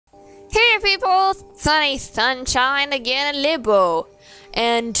Hey people, sunny sunshine again in Limbo.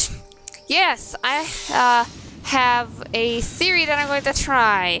 And yes, I have a theory that I'm going to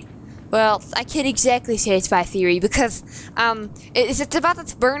try. Well, I can't exactly say it's my theory because it's about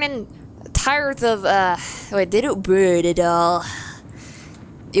this burning tires of wait, they don't burn at all.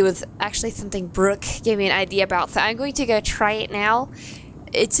 It was actually something Brooke gave me an idea about, so I'm going to go try it now.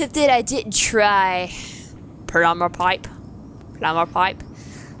 It's something I didn't try. Plumber pipe.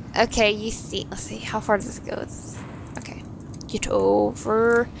 Okay, you see. Let's see. How far does this go? Okay. Get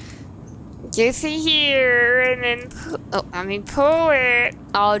over. Get see here, and then pull it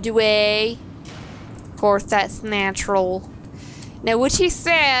all the way. Of course, that's natural. Now, what he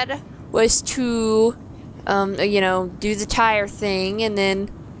said was to, do the tire thing, and then,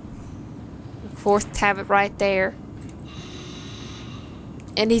 of course, have it right there.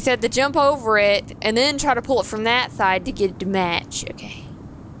 And he said to jump over it, and then try to pull it from that side to get it to match. Okay.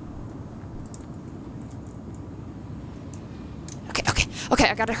 Okay,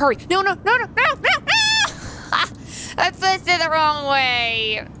 I gotta hurry. No! I pushed it the wrong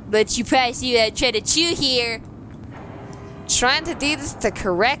way. But you probably see what I try to chew here. Trying to do this the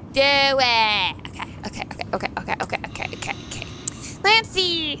correct way. Okay. Let's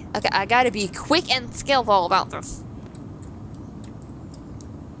see. Okay, I gotta be quick and skillful about this.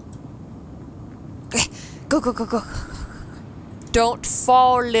 Okay, go. Don't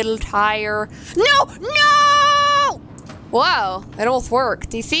fall, little tire. No! Whoa, it almost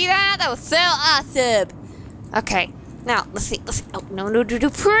worked. Do you see that? That was so awesome. Okay, now, let's see. Oh, no.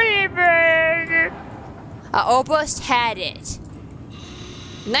 Pretty big. I almost had it.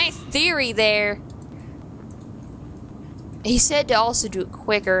 Nice theory there. He said to also do it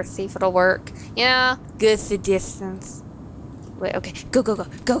quicker, see if it'll work. Yeah, good the distance. Wait, okay, go. Don't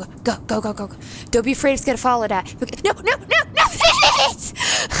be afraid it's gonna follow that. Okay. No, please!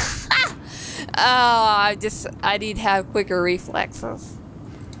 I need to have quicker reflexes.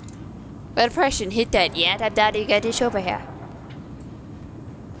 But I probably shouldn't hit that yet. I doubt you got this over here.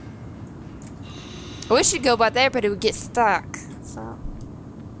 I wish it'd go by there, but it would get stuck. So.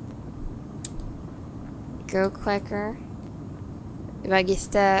 Go quicker. If I get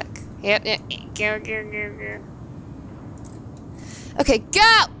stuck. Yep. Go. Okay,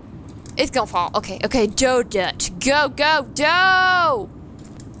 go! It's gonna fall. Okay, Joe Dutch. Go!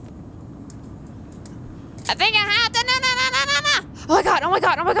 I think I have to. No. Oh my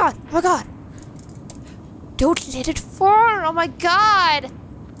god. Don't let it fall. Oh my god.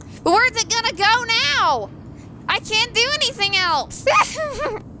 But where's it gonna go now? I can't do anything else.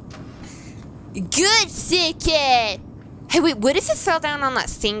 Good kid. Hey, wait, what if it fell down on that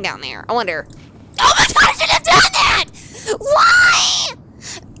thing down there? I wonder. Oh my god, I should have done that! Why?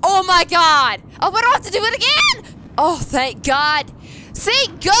 Oh my god. Oh, but I don't have to do it again. Oh, thank god.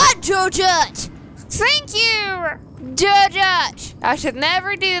 Thank god, Joe Dutch. Thank you, Joe Dutch. I should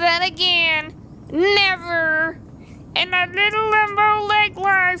never do that again. Never. In a little Limbo leg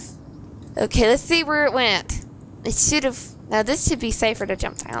life. Okay, let's see where it went. It should have. Now, this should be safer to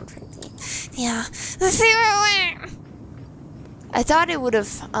jump down. Yeah. Let's see where it went. I thought it would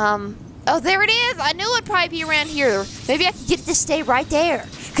have. Oh, there it is. I knew it'd probably be around here. Maybe I could get it to stay right there.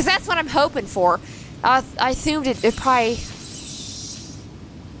 Because that's what I'm hoping for. I assumed it'd probably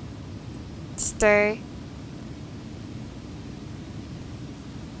stay.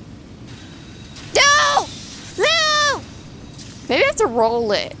 No! Maybe I have to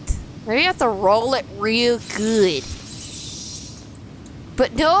roll it. Maybe I have to roll it real good.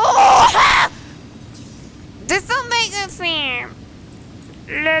 But no! This don't make no sense.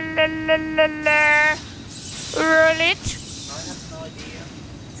 La. Roll it. I have no idea.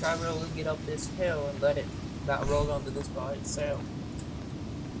 Try rolling it up this hill and let it not roll onto this by itself.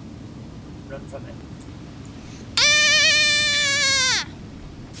 Run from it. Ah!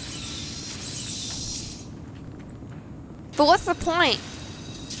 But what's the point?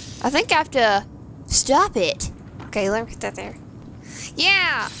 I think I have to stop it. Okay, let me get that there.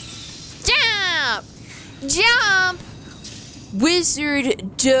 Yeah! Jump! Wizard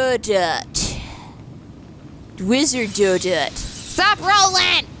Dodut. Stop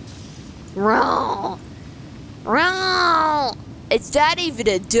rolling! Roll. It's not even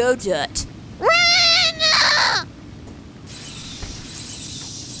a donut. Run!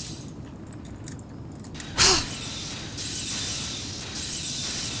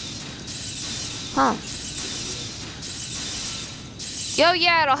 Huh. Yo,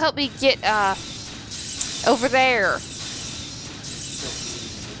 yeah, it'll help me get, over there.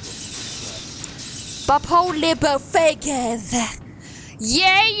 Boppo Limbo figures.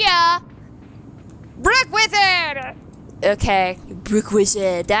 Yeah! Brick Wizard! Okay, brick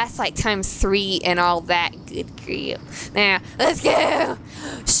wizard. That's like times 3 and all that. Good grief. Now, let's go.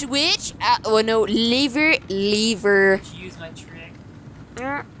 Switch. Oh no, lever. Did you use my trick?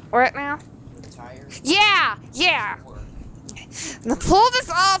 What now? The tire? Yeah. Now pull this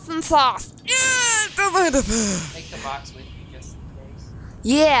off and sauce. Take the box with you just in case.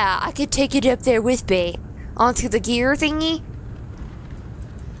 Yeah, I could take it up there with me. Onto the gear thingy.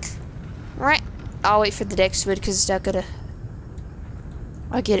 Right. I'll wait for the next one because it's not gonna.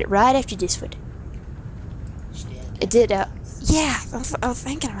 I'll get it right after this one. It did. Yeah, that's what I was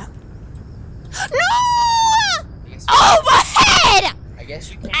thinking about. No! Oh, my head! I guess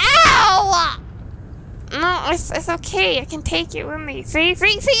you can. Ow! No, it's okay. I can take it with me. See,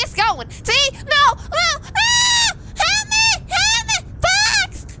 it's going. See? No! Ah! Help me!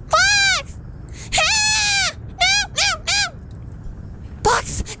 Box! Ah! No!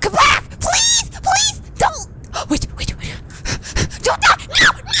 Box, come back! Please! Don't! Wait. Don't die! No!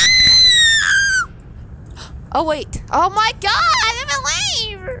 Oh, wait. Oh, my God! I'm alive!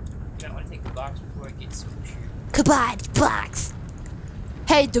 You don't want to take the box before it gets squishy. Goodbye, box.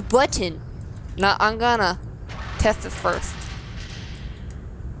 Hey, the button. No, I'm gonna test this first.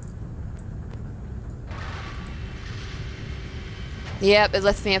 Yep, it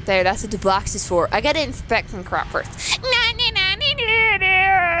lets me up there. That's what the box is for. I gotta inspect some crap first.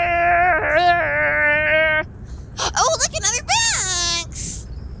 Oh, look, another box!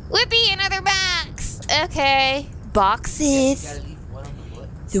 Whippy, another box. Okay, boxes. You gotta leave one on the butt.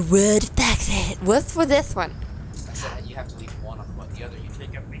 The word of boxes. What's for this one? I said you have to leave one on the butt. The other you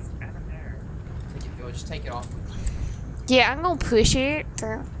take everything out of there. Just take it off with you. Yeah, I'm gonna push it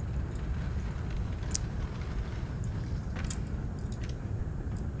through.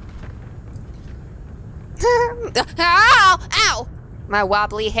 Ow! My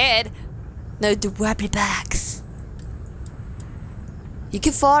wobbly head. No, the wobbly box. You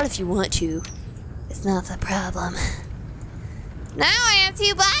can fall if you want to. It's not the problem. Now I have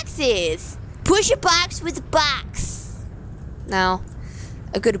 2 boxes. Push a box with a box. Now,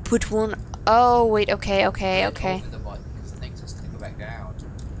 I'm gonna put one. Oh, wait, okay. Over the button, because the thing's just gonna go back down.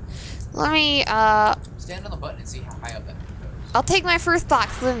 Let me, Stand on the button and see how high up that thing goes. I'll take my first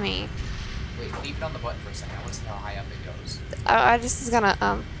box with me. Wait, leave it on the button for a second. I want to see how high up it goes. I just is gonna,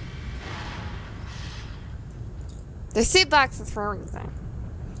 There's 2 boxes for everything.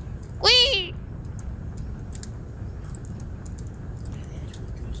 Whee!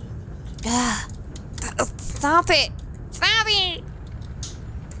 Ah, stop it! Stop it!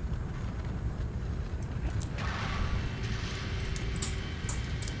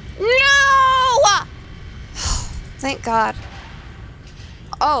 No! Thank God.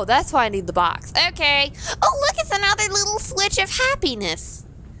 Oh, that's why I need the box. Okay. Oh, look, it's another little switch of happiness.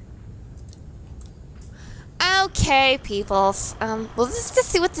 Okay, peoples. Well, let's just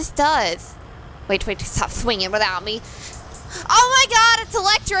see what this does. Wait, stop swinging without me. Oh my God, it's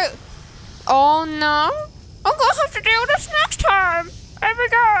electro. Oh no. I'm gonna have to do this next time. Oh my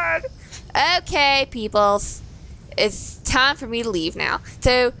God. Okay, peoples. It's time for me to leave now.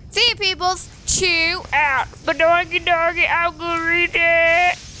 So, see you, peoples. Chew out. But doggy, I'm gonna read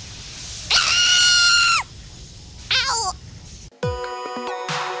it.